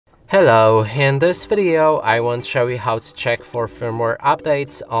Hello, in this video I want to show you how to check for firmware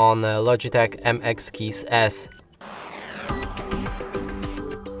updates on Logitech MX Keys S.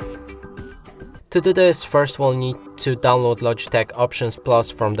 To do this, first we'll need to download Logitech Options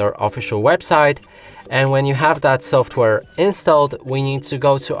Plus from their official website, and when you have that software installed, we need to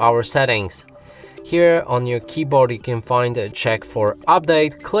go to our settings. Here on your keyboard you can find a check for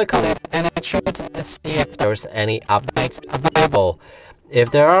update, click on it and it should see if there's any updates available. If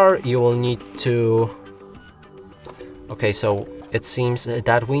there are, you will need to... Okay, so it seems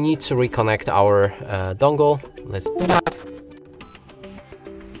that we need to reconnect our dongle. Let's do that.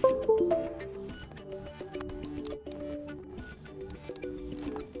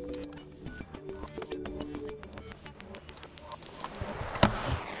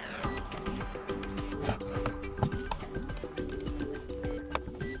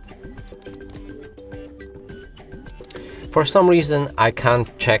 For some reason I can't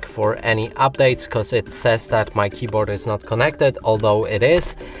check for any updates because it says that my keyboard is not connected, although it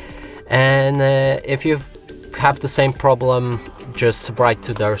is. And if you have the same problem, just write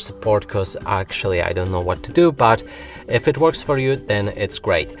to their support, because actually I don't know what to do, but if it works for you, then it's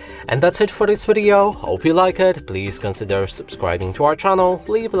great. And that's it for this video. Hope you like it. Please consider subscribing to our channel,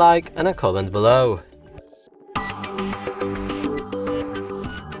 leave a like and a comment below.